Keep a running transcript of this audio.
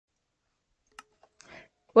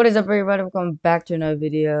What is up, everybody? Welcome back to another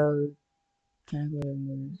video. Can I go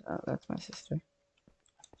to this? Oh, that's my sister.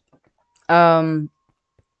 Um,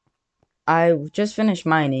 I just finished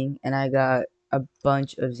mining and I got a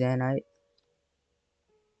bunch of Zanite.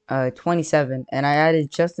 27, and I added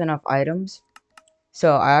just enough items.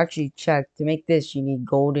 So I actually checked to make this. You need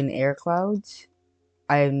golden air clouds.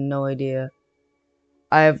 I have no idea.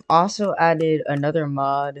 I've also added another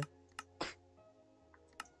mod.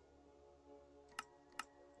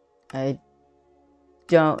 I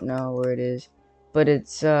don't know where it is, but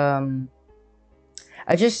it's I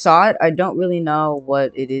just saw it. I don't really know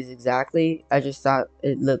what it is exactly. I just thought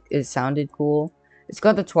it sounded cool. It's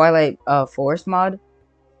got the Twilight Forest mod.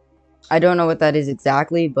 I don't know what that is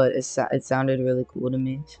exactly, but it sounded really cool to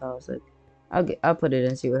me. So I was like, I'll put it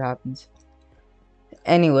in and see what happens.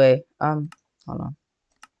 Anyway, hold on.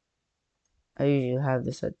 I usually have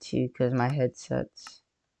this at 2 because my headsets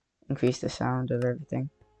increase the sound of everything.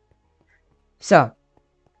 So,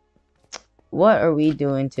 what are we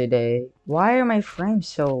doing today? Why are my frames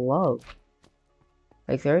so low?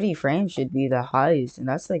 Like 30 frames should be the highest, and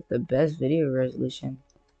that's like the best video resolution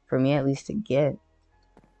for me at least to get.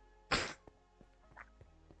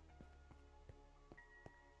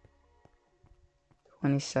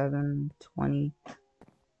 27, 20.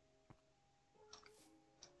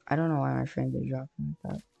 I don't know why my frames are dropping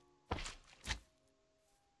like that.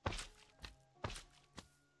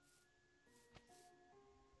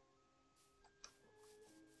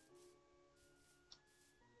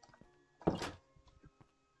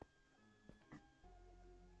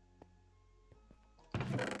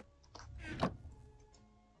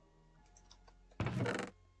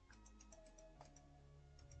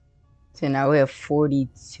 So now we have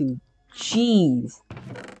 42. Jeez,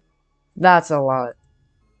 that's a lot.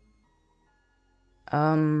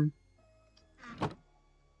 Um,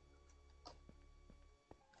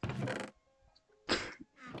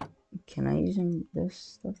 can I use this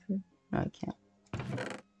stuff here? No, I can't.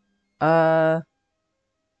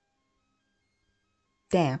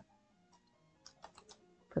 Damn.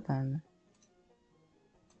 Put that in there.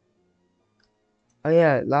 Oh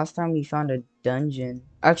yeah, last time we found a dungeon.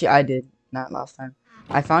 Actually, I did. Not last time.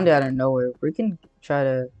 I found it out of nowhere. We can try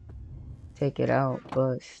to take it out,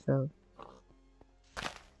 but still.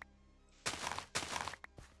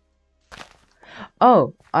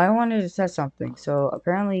 Oh, I wanted to say something. So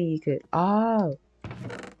apparently you could. Oh,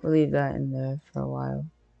 we'll leave that in there for a while.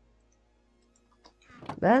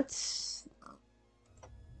 That's.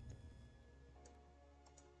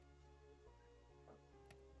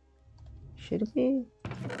 Should it be?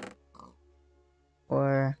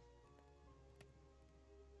 Or.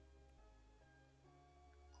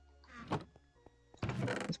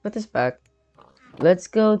 Let's put this back. Let's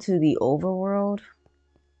go to the overworld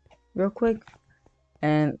real quick.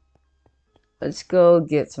 And let's go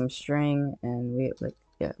get some string. And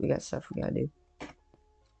yeah, we got stuff we gotta do.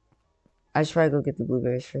 I should probably go get the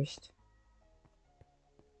blueberries first.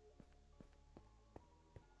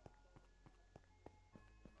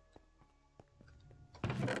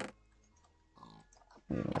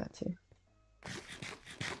 That too.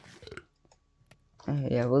 Okay,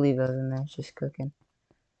 yeah, we'll leave those in there. It's just cooking.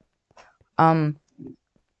 But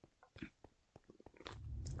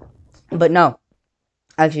no.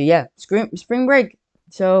 Actually, yeah. Spring break.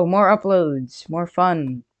 So more uploads, more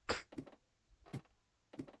fun.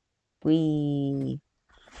 My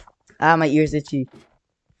ears itchy.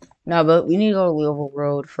 No, but we need to go to the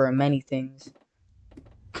overworld for many things.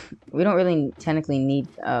 We don't really technically need.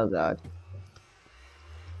 Oh god.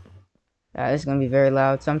 It's gonna be very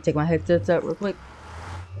loud. So I'm gonna take my headsets out real quick,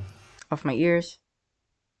 off my ears,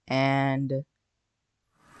 and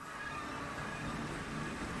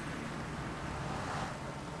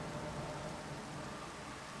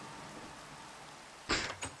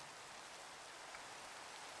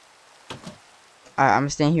I'm gonna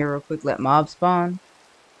stand here real quick. Let mobs spawn.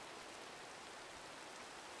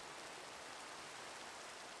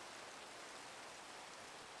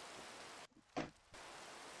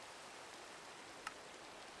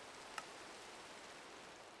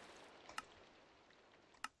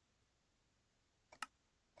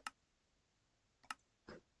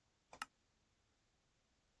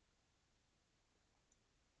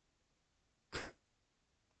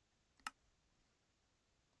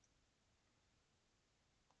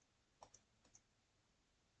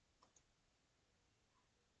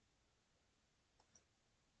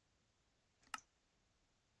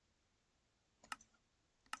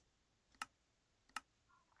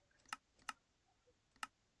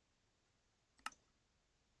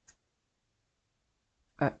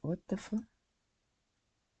 What the fuck?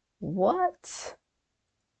 What?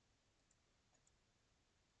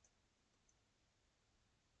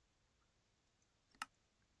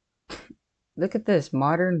 Look at this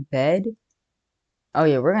modern bed. Oh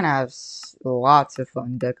yeah, we're gonna have lots of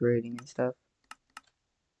fun decorating and stuff.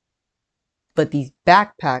 But these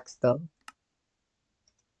backpacks though,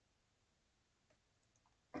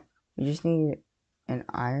 we just need an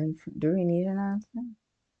iron. Do we need an iron frame?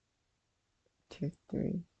 2,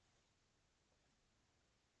 3.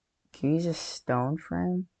 Can we use a stone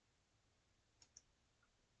frame?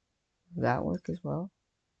 Will that work as well?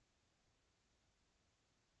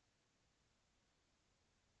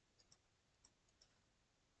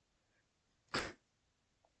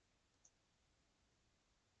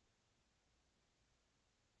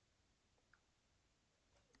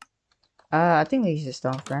 I think we use a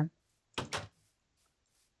stone frame.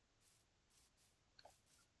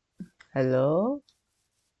 Hello?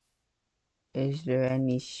 Is there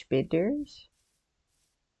any spitters?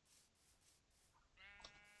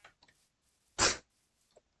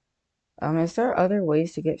 Is there other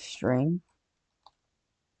ways to get string?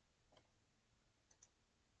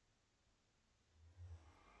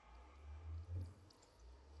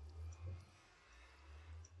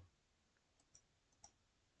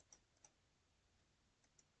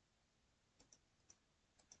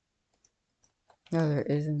 No, there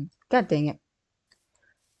isn't. God dang it.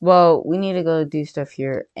 Well, we need to go do stuff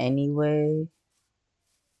here anyway.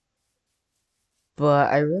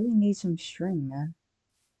 But I really need some string, man.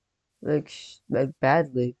 Like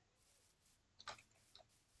badly.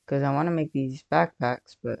 Because I want to make these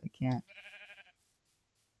backpacks, but I can't.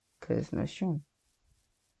 Because no string.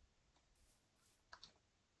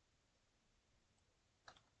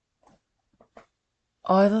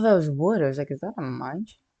 Oh, I thought that was wood. I was like, is that a mine?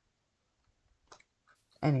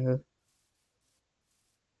 Anywho.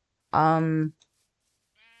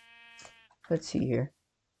 Let's see here.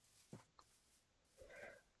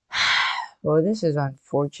 Well, this is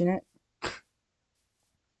unfortunate.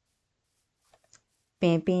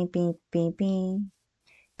 Bing, bing, bing, bing, bing.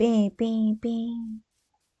 Bing, bing, bing.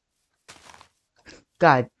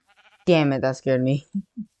 God damn it, that scared me.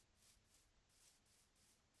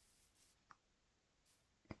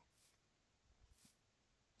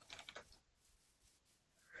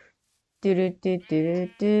 Do do do do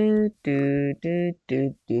do do do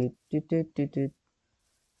do do do do do.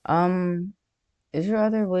 Is there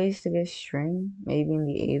other ways to get string? Maybe in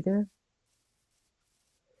the Aether?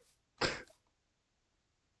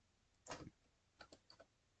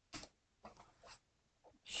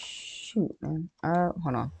 Shoot, man.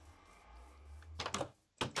 Hold on.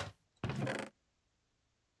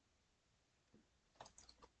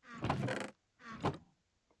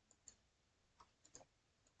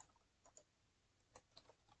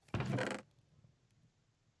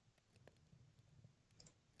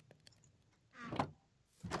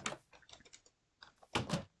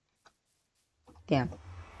 Damn.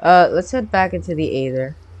 Let's head back into the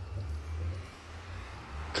Aether.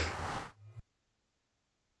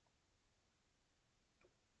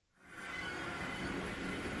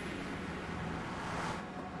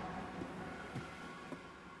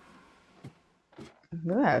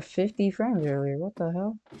 We were at 50 frames earlier. What the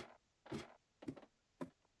hell?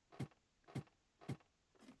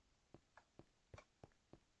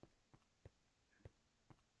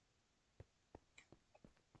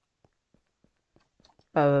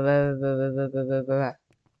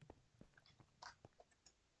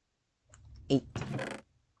 Eight.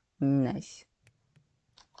 Nice.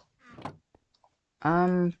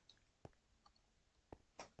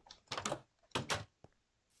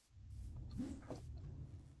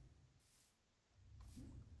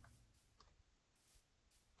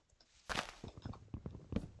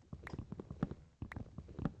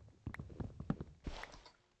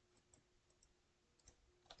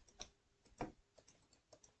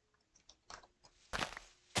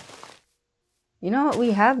 You know what?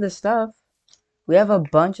 We have the stuff. We have a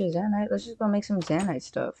bunch of Zanite. Let's just go make some Zanite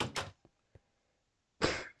stuff.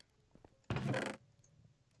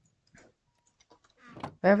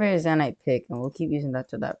 Whatever is Zanite pick, and we'll keep using that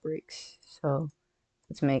till that breaks. So,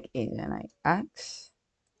 let's make a Zanite axe.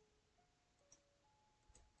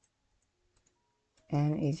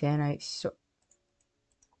 And a Zanite sword.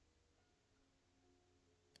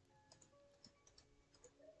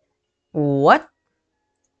 What?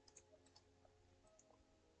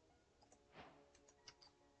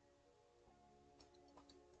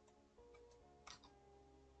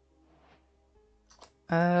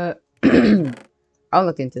 I'll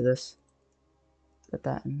look into this. Put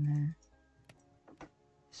that in there.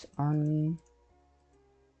 It's on me.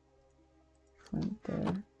 Right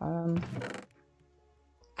there.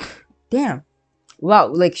 Damn. Wow,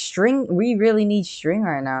 like string, we really need string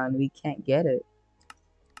right now and we can't get it.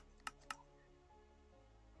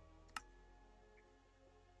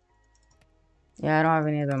 Yeah, I don't have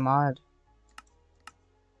any other mod.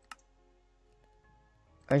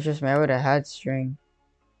 It's just made with a head string.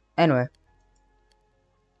 Anyway,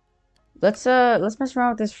 let's mess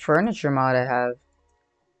around with this furniture mod I have.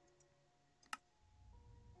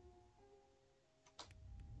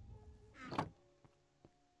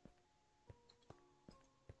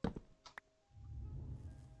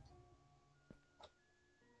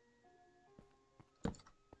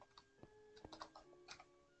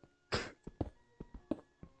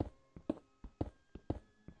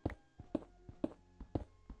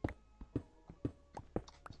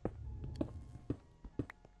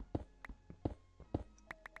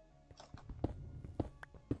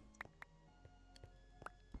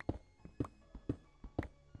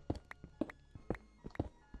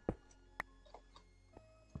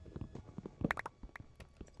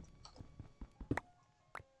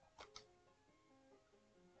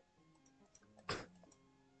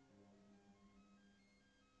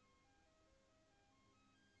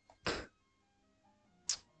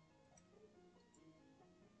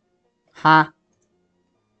 Huh?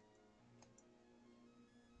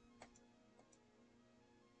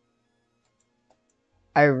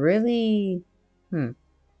 I really, hmm.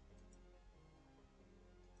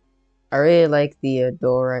 I really like the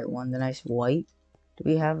Dorite one, the nice white. Do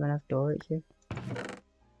we have enough Dorite here?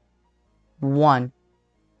 One.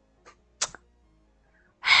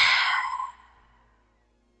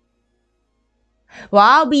 Well,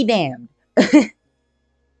 I'll be damned.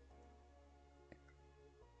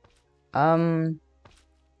 Um,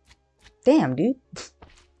 damn, dude.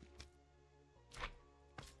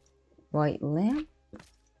 White lamp?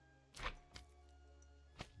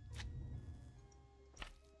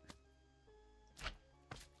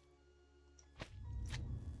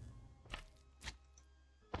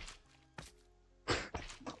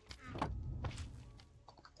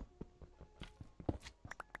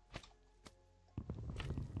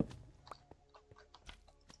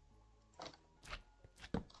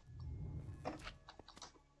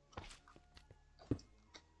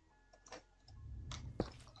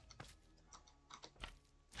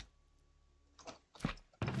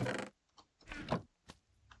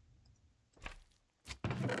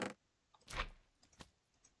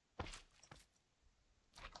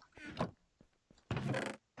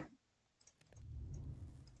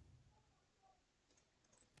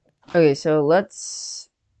 Okay, so let's.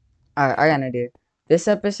 Alright, I got an idea. This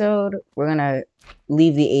episode, we're gonna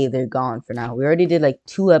leave the Aether gone for now. We already did like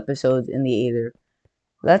 2 episodes in the Aether.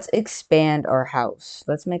 Let's expand our house.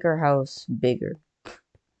 Let's make our house bigger.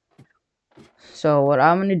 So what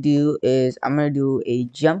I'm gonna do is I'm gonna do a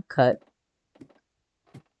jump cut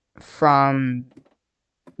from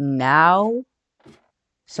now.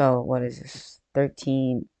 So what is this?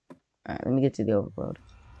 13. Alright, let me get to the overworld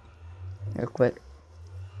real quick.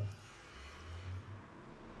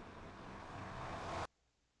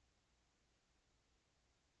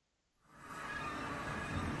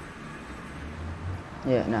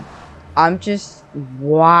 Yeah, no. I'm just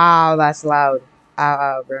wow, that's loud. Ow,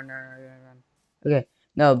 ow, run. Okay,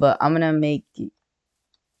 no, but I'm gonna make.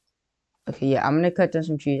 Okay, yeah, I'm gonna cut down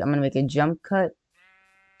some trees. I'm gonna make a jump cut,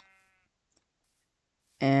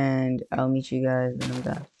 and I'll meet you guys when I'm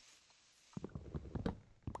done.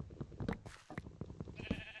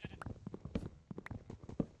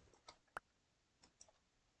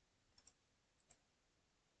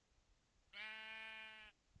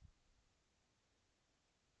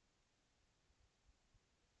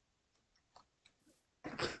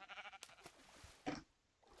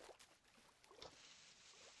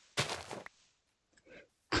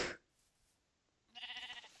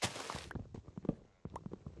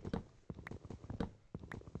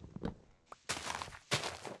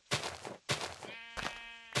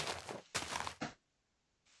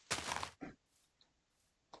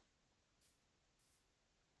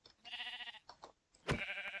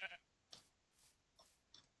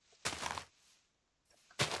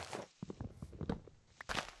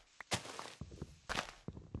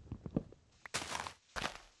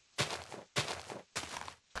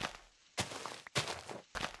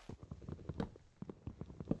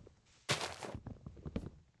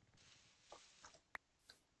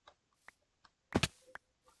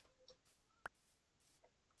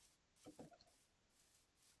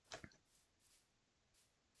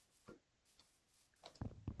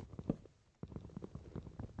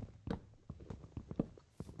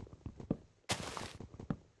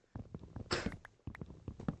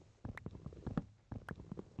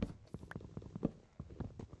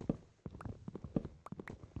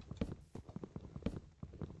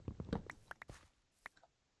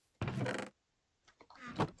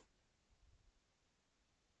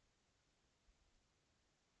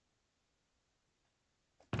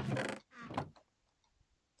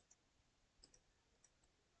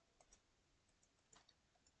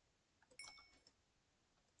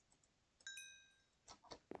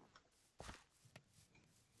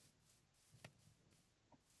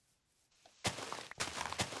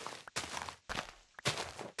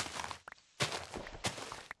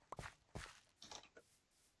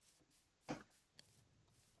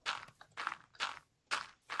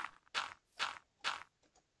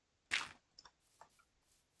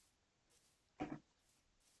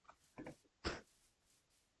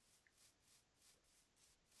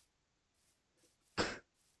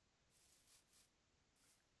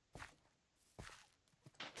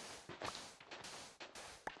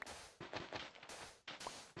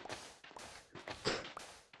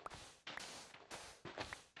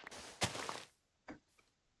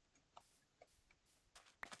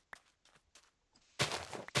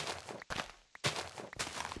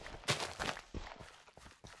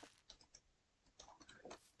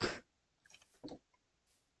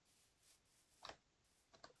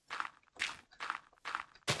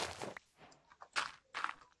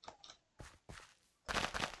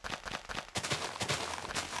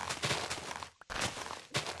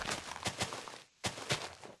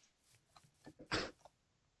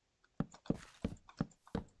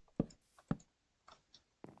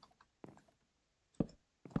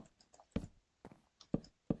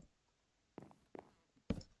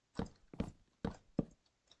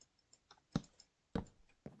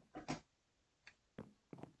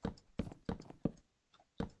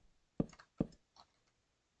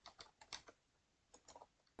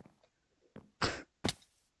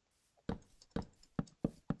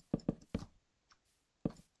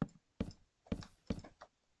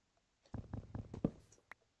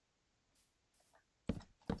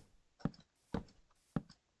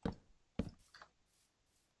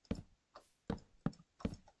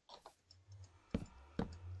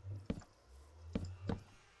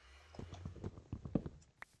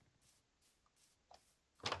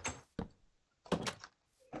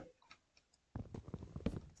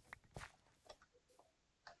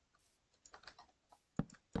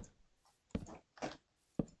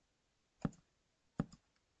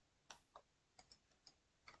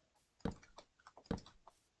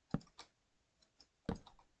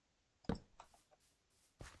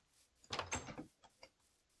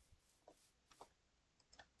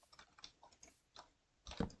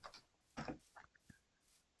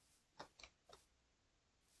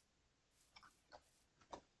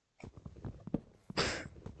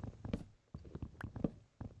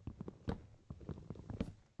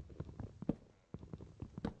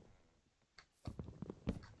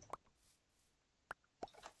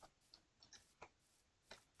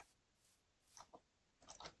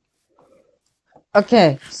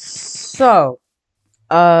 Okay, so,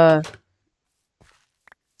 I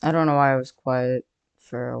don't know why I was quiet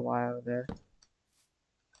for a while there.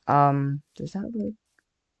 Does that look,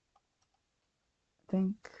 I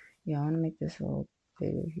think, yeah, I want to make this a little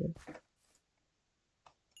bigger here.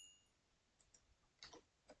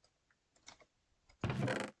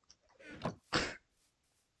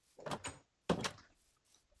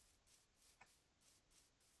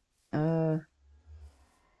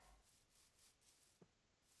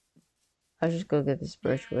 I'll just go get this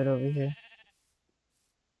birchwood over here.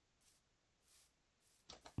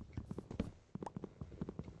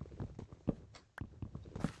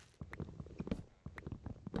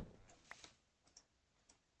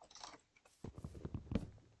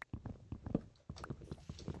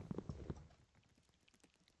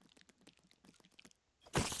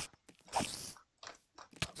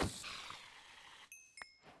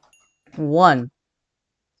 One.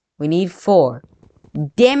 We need 4.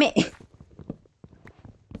 Damn it!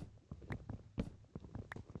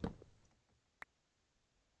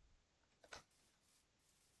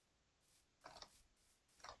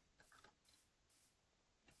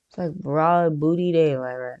 It's like broad booty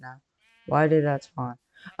daylight right now. Why did that spawn?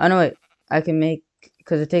 Oh no, wait. I can make,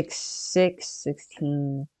 because it takes 6,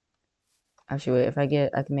 16. Actually, wait. If I can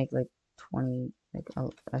make like 20, like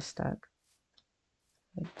a stack.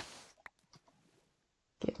 Like,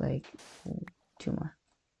 get like 2 more.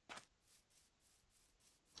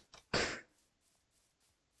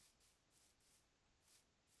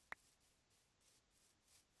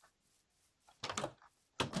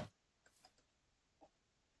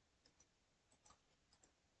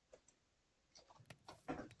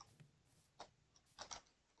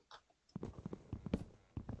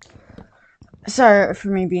 Sorry for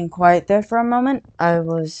me being quiet there for a moment. I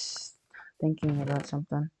was thinking about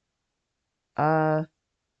something.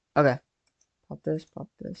 Okay. Pop this,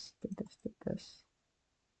 did this, did this.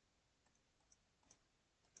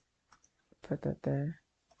 Put that there.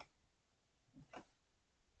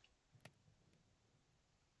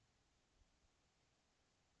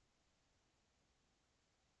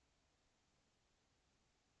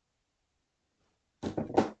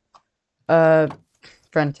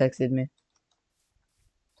 Friend texted me.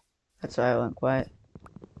 That's why I went quiet.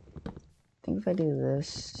 I think if I do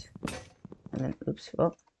this, and then, oops,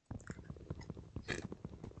 well.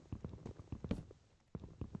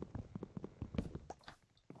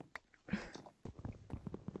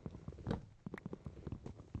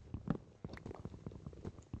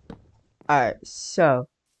 Alright, so,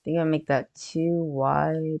 I think I'll make that too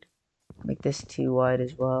wide. Make this too wide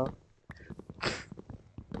as well.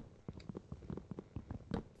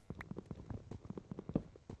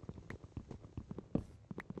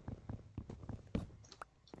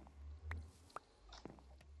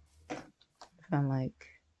 If I'm like,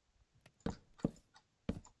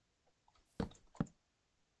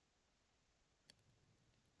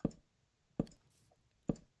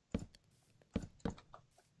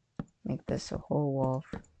 make this a whole wall.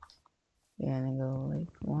 Yeah, and then go like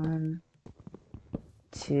 1,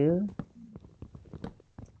 2,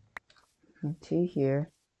 and 2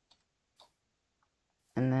 here.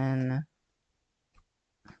 And then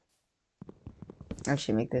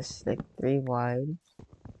actually make this like 3 wide.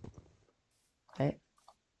 Okay.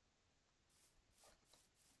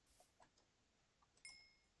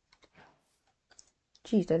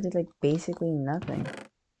 Jeez, that did like basically nothing.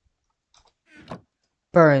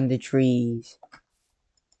 Burn the trees.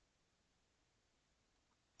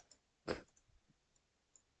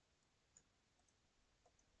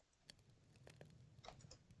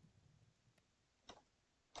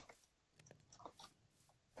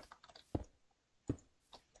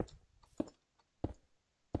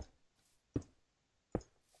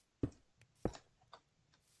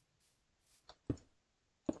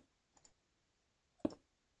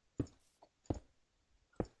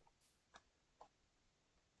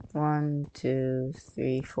 One, 2,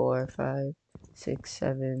 3, 4, 5, 6,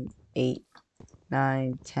 7, 8,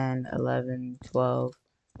 9, 10, 11, 12,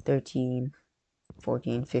 13,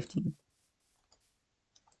 14, 15.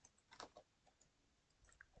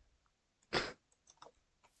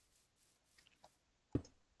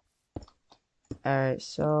 Alright,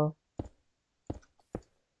 so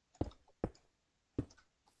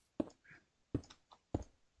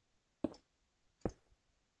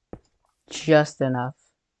just enough.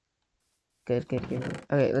 Good, good, good.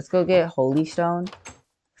 Okay, let's go get Holy Stone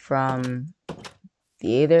from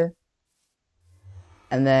the Aether.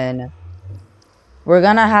 And then we're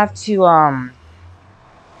gonna have to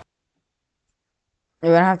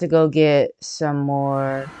go get some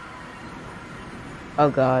more. Oh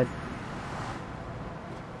god.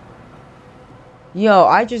 Yo,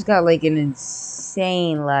 I just got like an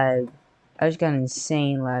insane lag. I just got an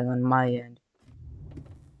insane lag on my end.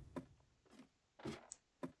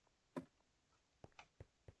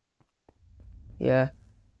 Yeah.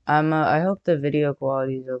 I hope the video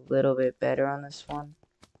quality is a little bit better on this one.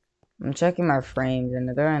 I'm checking my frames and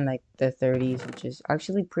they're in like the 30s, which is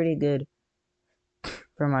actually pretty good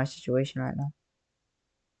for my situation right now.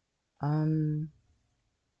 Um,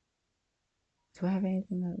 do I have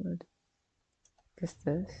anything that would just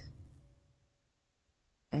this?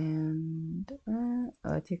 And oh,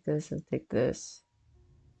 I take this, I'll take this.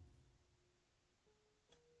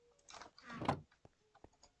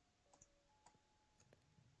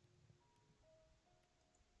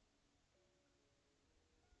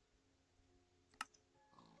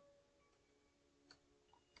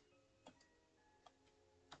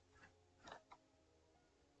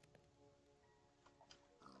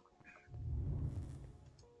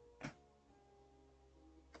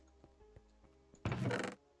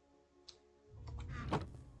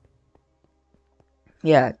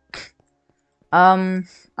 Yeah. I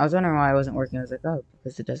was wondering why I wasn't working. I was like, oh,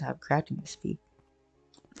 because it doesn't have crafting speed.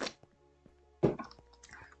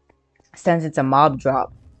 Since it's a mob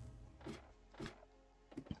drop.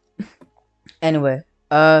 Anyway,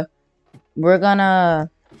 we're gonna.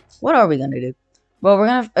 What are we gonna do? Well, we're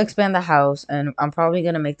gonna expand the house, and I'm probably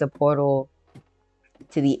gonna make the portal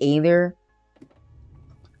to the Aether.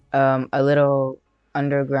 A little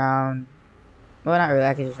underground. Well, not really.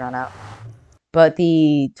 I can just run out. But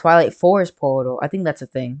the Twilight Forest portal, I think that's a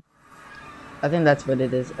thing. I think that's what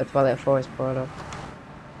it is. A Twilight Forest portal.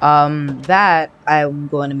 That I'm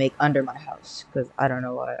going to make under my house because I don't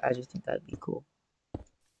know why. I just think that'd be cool.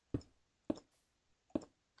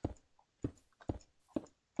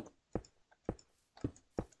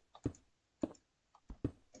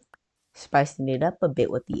 Spicing it up a bit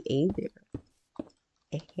with the Aether.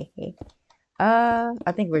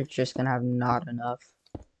 I think we're just gonna have not enough.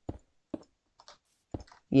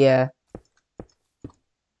 Yeah,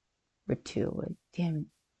 we're 2 away. Damn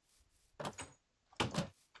it.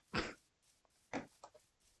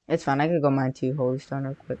 It's fine. I could go mine 2 Holy Stone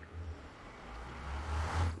real quick.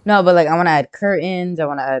 No, but like I want to add curtains. I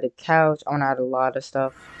want to add a couch. I want to add a lot of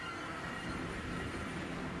stuff.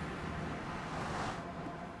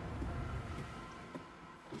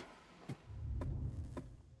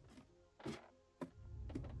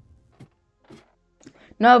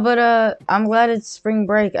 No, but I'm glad it's spring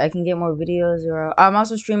break. I can get more videos. Or I'm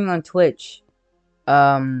also streaming on Twitch.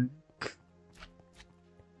 Um,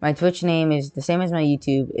 my Twitch name is the same as my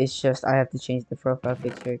YouTube. It's just I have to change the profile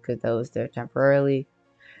picture because that was there temporarily.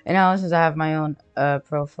 And now since I have my own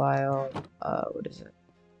profile, what is it?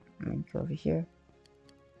 Let me go over here.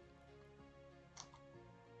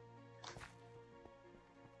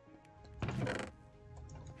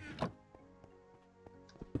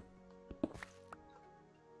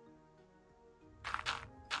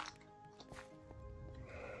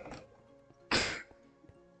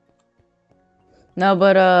 No,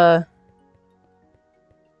 but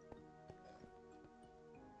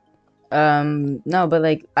no, but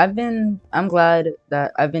like I'm glad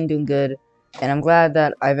that I've been doing good, and I'm glad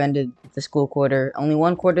that I've ended the school quarter. Only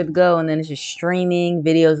 1 quarter to go, and then it's just streaming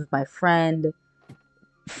videos with my friend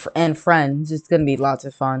and friends. It's gonna be lots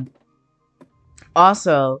of fun.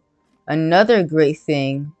 Also, another great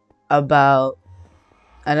thing about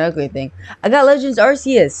another great thing, I got Legends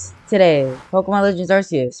Arceus today. Pokemon Legends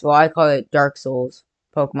Arceus. Well, I call it Dark Souls.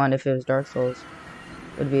 Pokemon, if it was Dark Souls,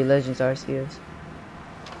 would be Legends Arceus.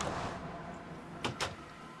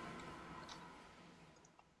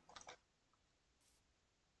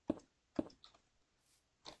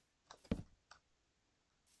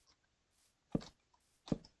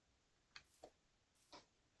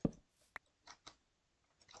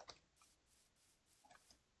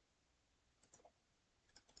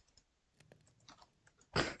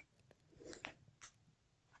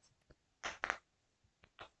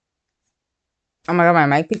 Oh my god, my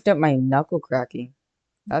mic picked up my knuckle cracking.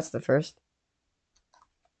 That's the first.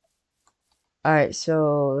 Alright,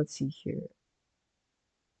 so let's see here.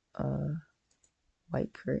 Uh,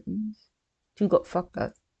 white curtains. Two go. Fuck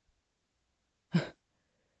that.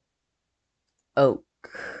 Oak.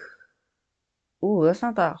 Ooh, that's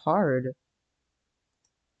not that hard.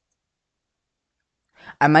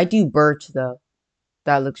 I might do birch though.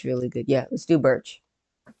 That looks really good. Yeah, let's do birch.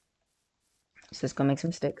 So let's go make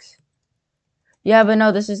some sticks. Yeah, but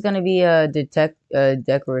no, this is gonna be a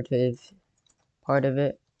decorative part of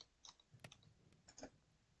it.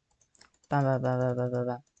 Bam, bam, bam, bam, bam, bam,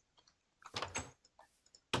 bam.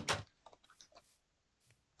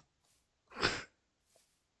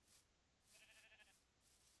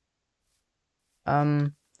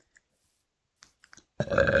 Um,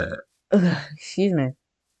 excuse me.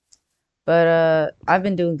 But I've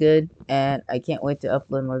been doing good, and I can't wait to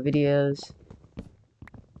upload more videos.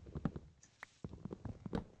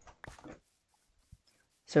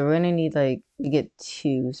 So we're gonna need like we get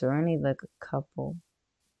two, so we're gonna need like a couple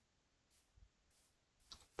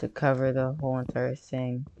to cover the whole entire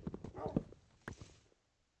thing.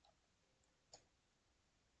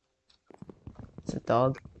 It's a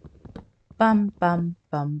dog. Bum bum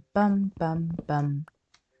bum bum bum bum.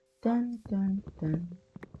 Dun dun dun.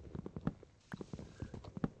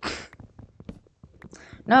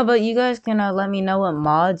 No, but you guys can let me know what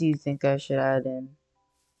mods you think I should add in.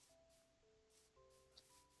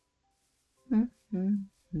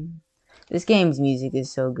 This game's music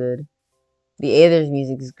is so good. The Aether's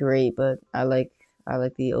music is great, but I like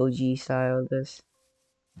the OG style of this.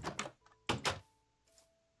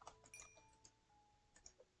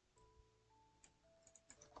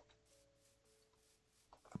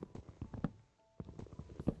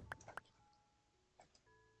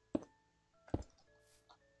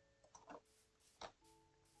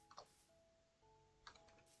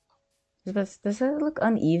 Does that look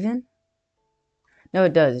uneven? No,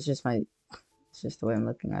 it does. It's just the way I'm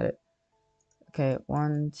looking at it. Okay,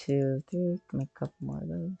 1, 2, 3. Make a couple more of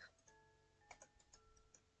those.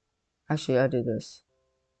 Actually, I'll do this.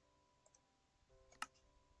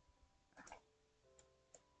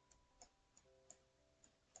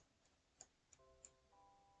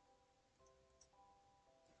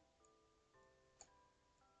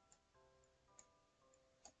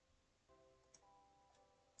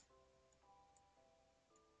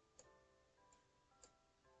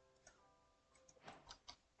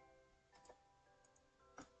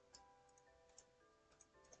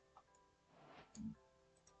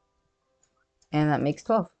 And that makes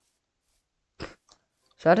 12. So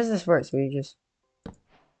how does this work? So you just...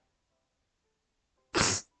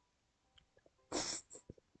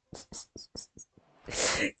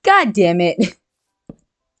 God damn it!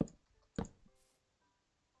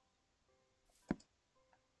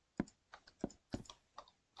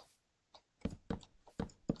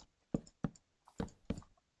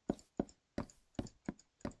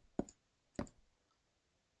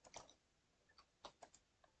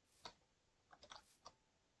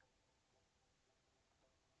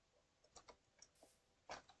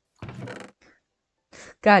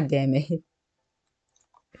 God damn it.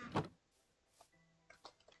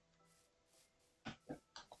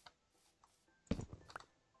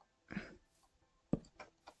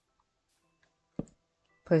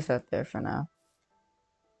 Place that there for now.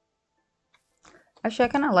 Actually, I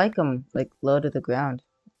kind of like them, like, low to the ground.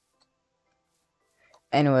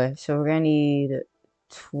 Anyway, so we're gonna need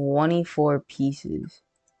 24 pieces.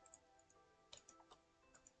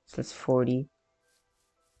 So that's 40.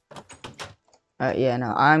 Yeah, no,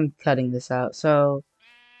 I'm cutting this out. So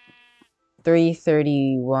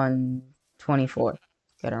 331 24.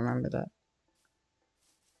 Gotta remember that.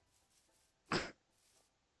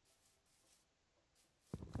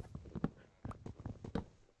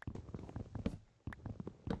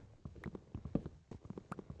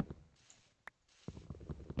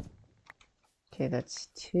 Okay, that's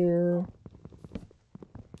 2.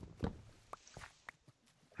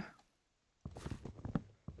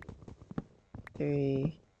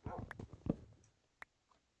 3.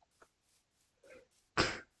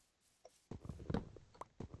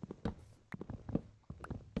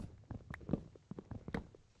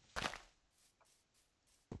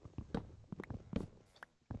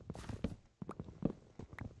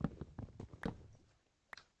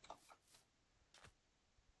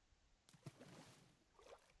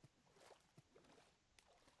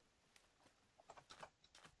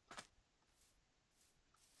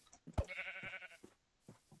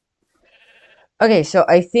 Okay, so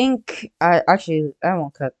I think I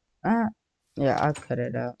won't cut. Yeah, I'll cut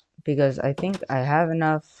it out because I think I have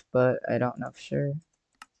enough, but I don't know for sure.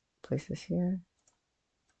 Place this here.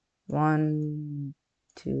 1,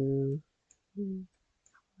 2, 3,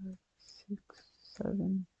 4, 6,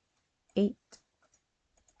 7, 8.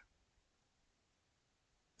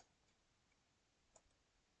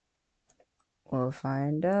 We'll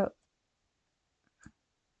find out.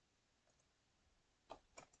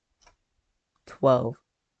 12.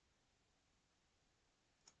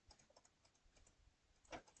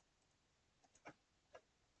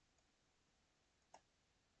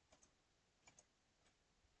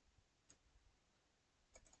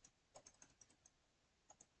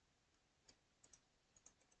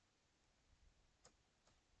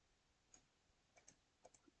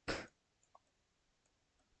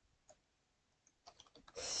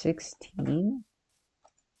 $16?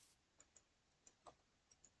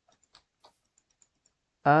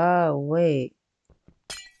 Ah, wait.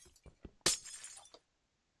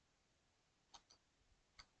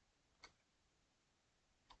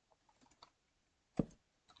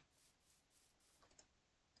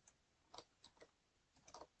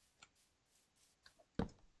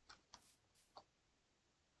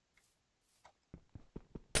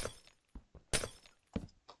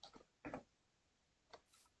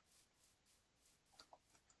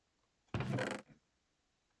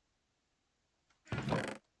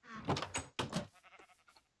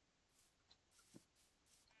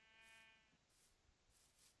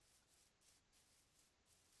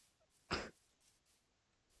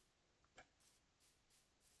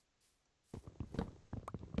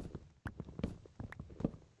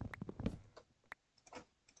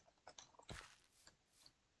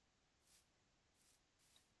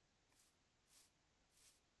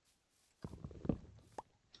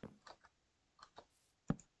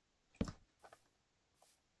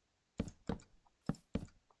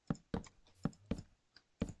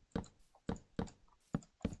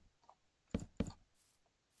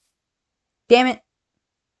 Damn it.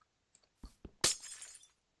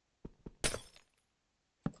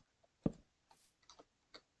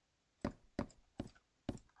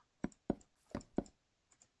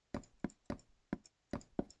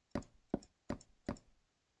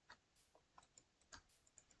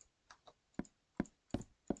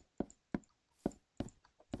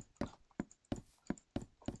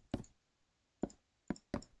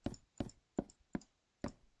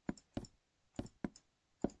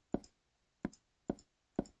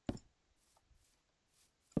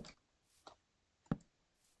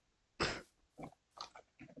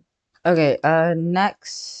 Okay,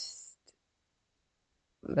 next,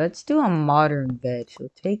 let's do a modern bed. She'll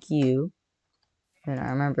take you. And I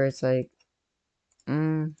remember it's like, Let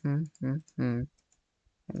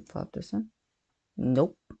me pop this in.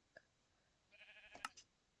 Nope.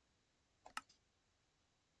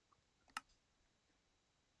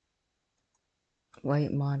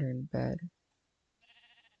 White modern bed.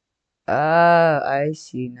 Ah, I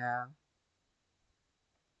see now.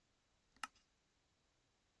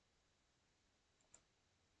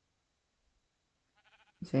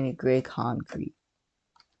 So you need gray concrete.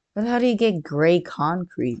 But how do you get gray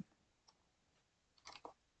concrete?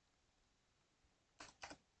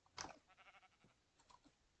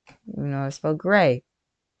 You know, it's spelled gray.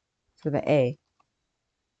 With an A.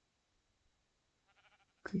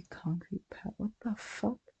 Gray concrete pad. What the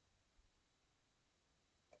fuck?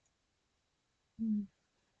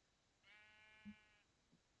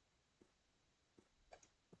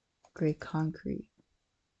 Gray concrete.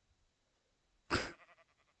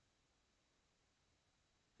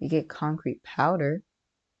 You get concrete powder.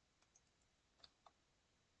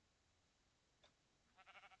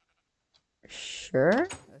 Sure.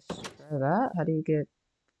 Let's try that. How do you get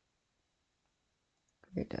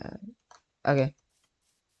gray dye? Okay.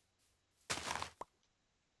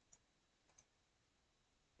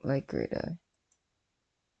 Light gray dye.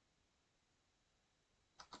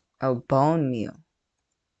 Oh, bone meal.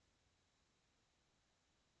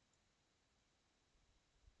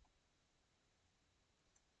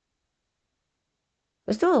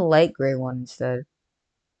 Let's do a light gray one instead.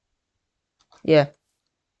 Yeah.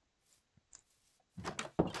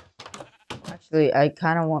 Actually, I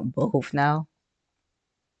kind of want both now.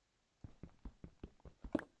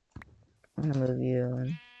 I'm gonna move you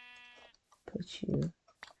and put you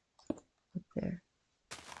up there.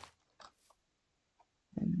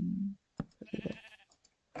 And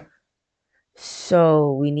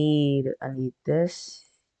so I need this.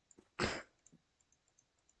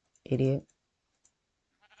 Idiot.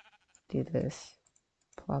 Do this.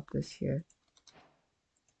 Plop this here.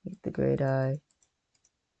 Make the gray dye.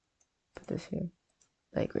 Put this here.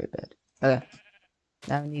 Light gray bed. Okay.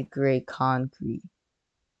 Now we need gray concrete.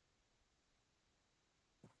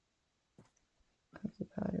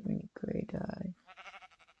 Powder. We need gray dye.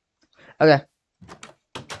 Okay.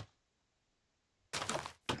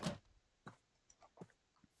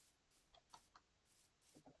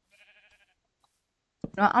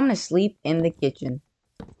 No, I'm gonna sleep in the kitchen.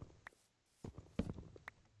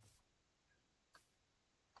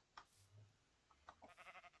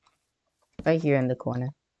 Right here in the corner.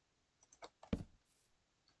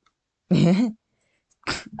 I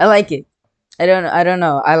like it. I don't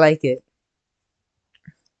know. I like it.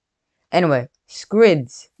 Anyway,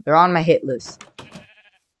 squids. They're on my hit list.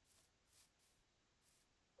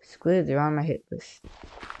 Squids are on my hit list.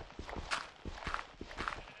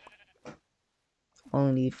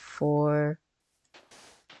 Only need 4.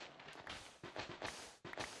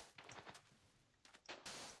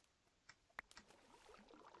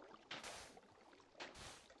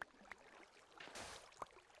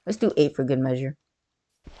 Let's do 8 for good measure.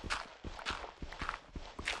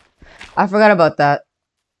 I forgot about that.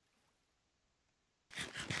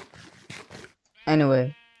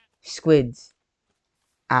 Anyway, squids.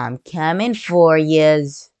 I'm coming for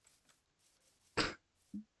yous.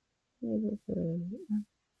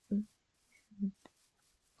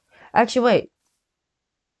 Actually, wait.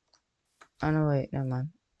 Oh, no, wait. Never mind.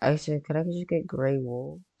 Actually, could I just get gray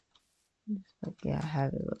wool? Like, yeah, I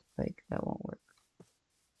have it. Like, that won't work.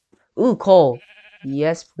 Ooh, coal.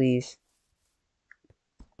 Yes, please.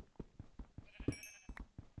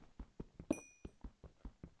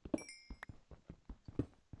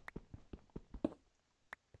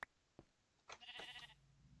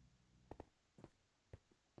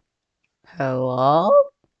 Hello?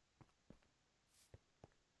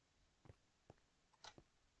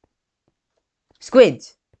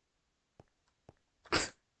 Squids.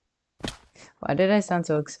 Why did I sound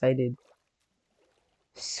so excited?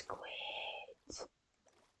 Squids.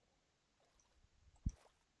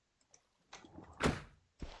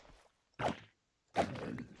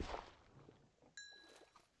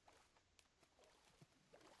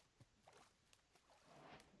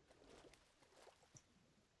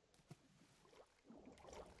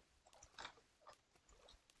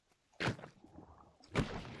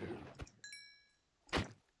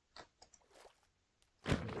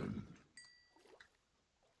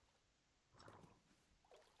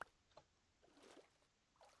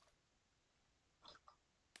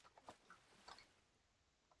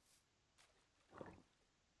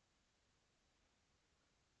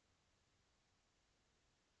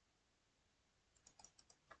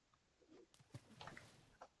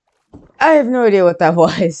 I have no idea what that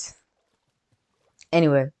was.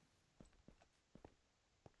 Anyway.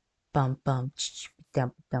 Bum bum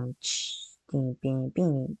dum dum beanie beanie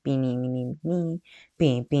beanie beanie meanie meanie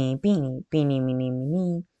beanie beanie beanie beanie meanie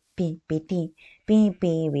meanie beanie beanie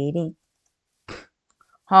beanie beanie.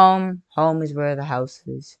 Home is where the house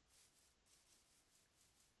is.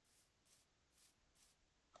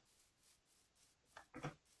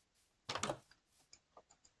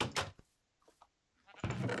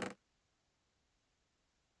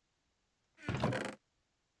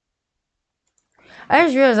 I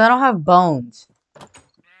just realized I don't have bones.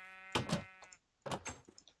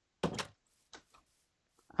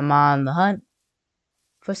 I'm on the hunt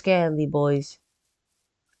for scaly boys.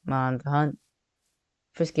 I'm on the hunt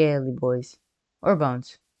for scaly boys. Or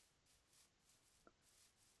bones.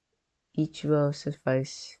 Each will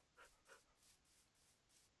suffice.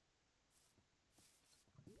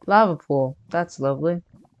 Lava pool. That's lovely.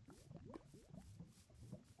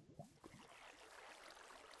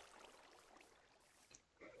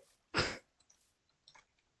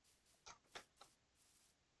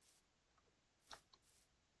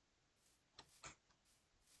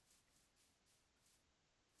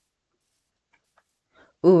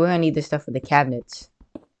 Ooh, we're gonna need this stuff for the cabinets.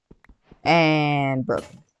 And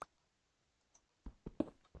broken.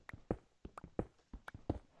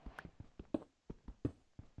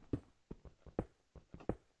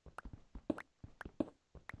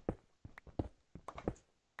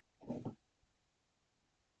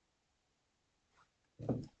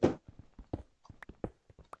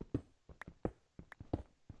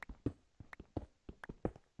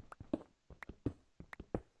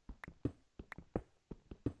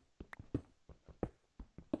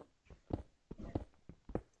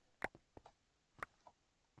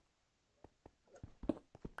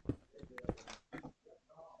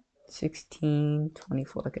 $16,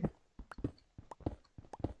 $24. Okay.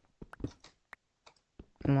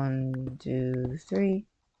 1, 2, 3.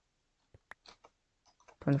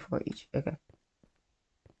 24 each. Okay.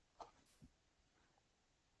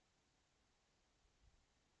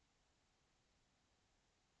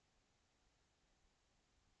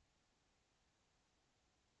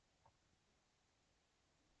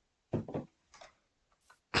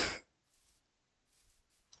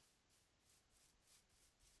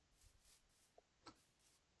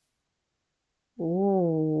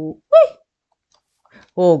 Ooh. Whee!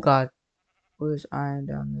 Oh god. Where's iron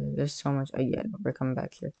down there? There's so much. Oh yeah, no, we're coming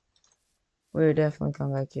back here. We're definitely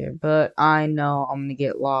coming back here. But I know I'm gonna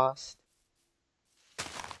get lost.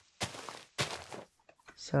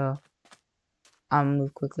 So I'm gonna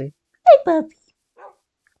move quickly. Hey puppy.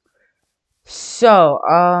 So,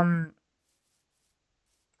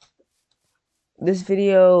 this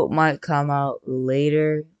video might come out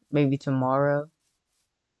later, maybe tomorrow.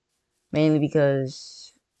 Mainly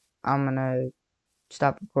because I'm gonna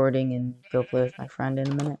stop recording and go play with my friend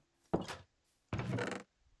in a minute.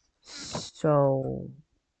 So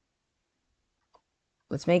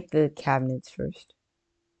let's make the cabinets first.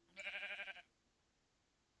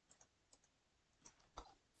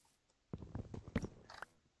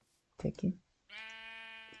 Take it.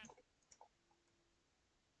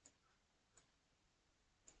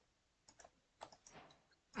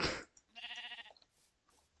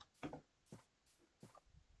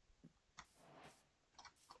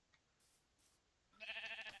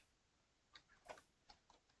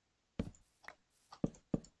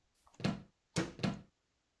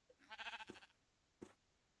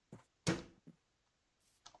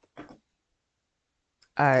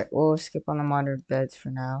 Alright, we'll skip on the modern beds for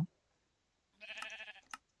now.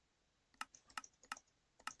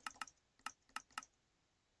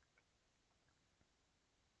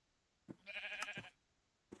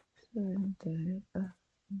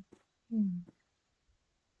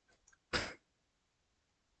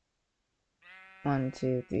 One,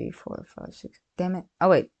 two, three, four, five, six. Damn it. Oh,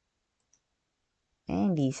 wait.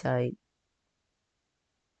 Andy site.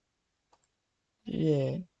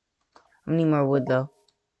 Yeah. I need more wood, though.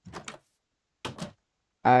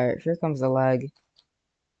 Alright, here comes the lag.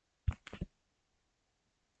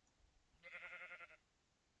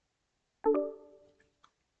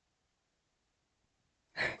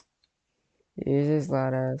 Here's his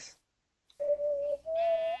loud ass.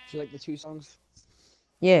 Do you like the two songs?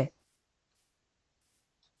 Yeah.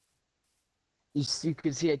 You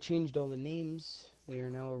can see I changed all the names. They are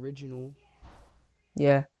now original.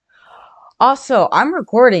 Yeah. Also, I'm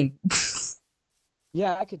recording.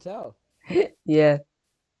 Yeah, I could tell. Yeah.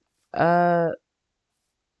 Uh,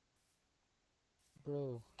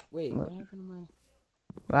 Bro, wait, what, what happened to my...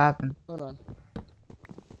 what happened? Hold on.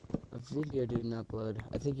 A video didn't upload.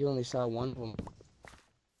 I think you only saw one of them.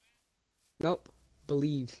 Nope.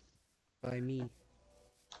 Believe. By me.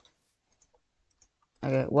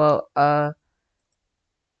 Okay, well,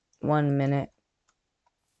 1 minute.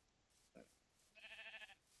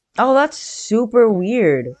 Oh, that's super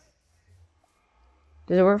weird.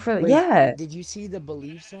 Does it work for the... Wait, Yeah. did you see the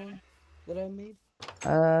Believe song that I made?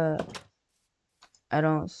 Uh, I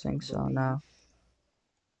don't think so, Believe. no.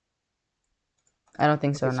 I don't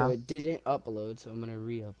think so, Okay, so no. it didn't upload, so I'm gonna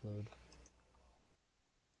re-upload.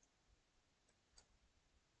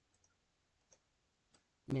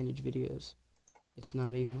 Manage videos. It's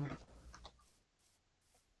not even up.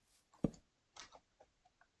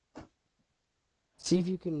 See if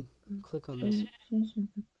you can click on this.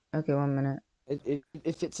 Okay, 1 minute.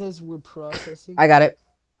 If it says we're processing, I got it.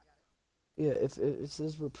 yeah, if it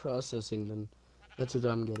says we're processing, then that's what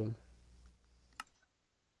I'm getting.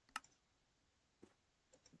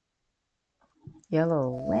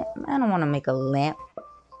 Yellow lamp. I don't want to make a lamp.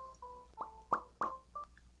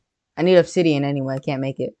 I need obsidian anyway. I can't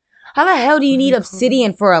make it. How the hell do you What do need they call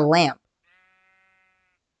obsidian for a lamp?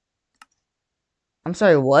 I'm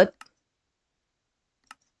sorry, what?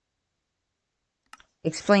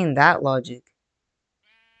 Explain that logic.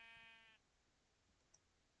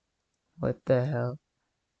 What the hell?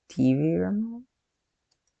 TV remote?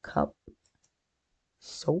 Cup?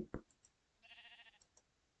 Soap?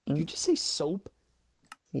 Did you Ink? just say soap?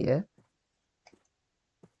 Yeah.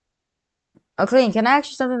 Oh, Clayton, can I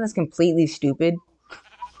ask you something that's completely stupid?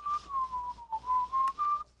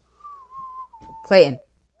 Clayton,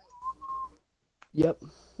 Yep.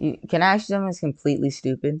 can I ask you something that's completely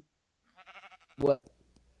stupid? What?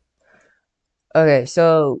 Okay,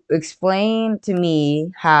 so explain to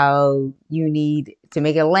me how you need to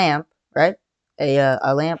make a lamp, right?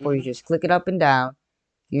 A lamp where you Mm-hmm. just click it up and down.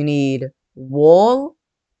 You need wool,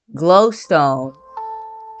 glowstone,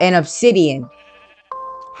 and obsidian.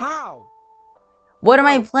 How? What am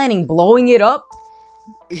I Bro. planning? Blowing it up?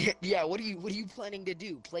 Yeah, what are you planning to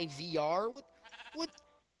do? Play VR? What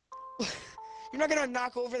You're not gonna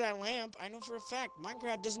knock over that lamp. I know for a fact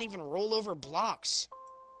Minecraft doesn't even roll over blocks.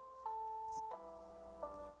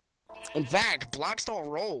 In fact, blocks don't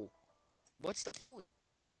roll. What's the point?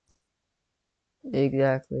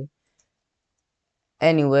 Exactly.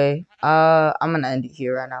 Anyway, I'm gonna end it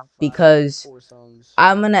here right now Five, because four songs.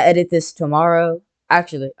 I'm gonna edit this tomorrow.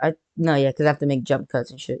 Actually, no, yeah, because I have to make jump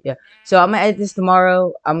cuts and shit. Yeah, so I'm gonna edit this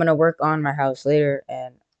tomorrow. I'm gonna work on my house later,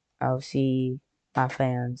 and I'll see my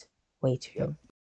fans way too. Yep.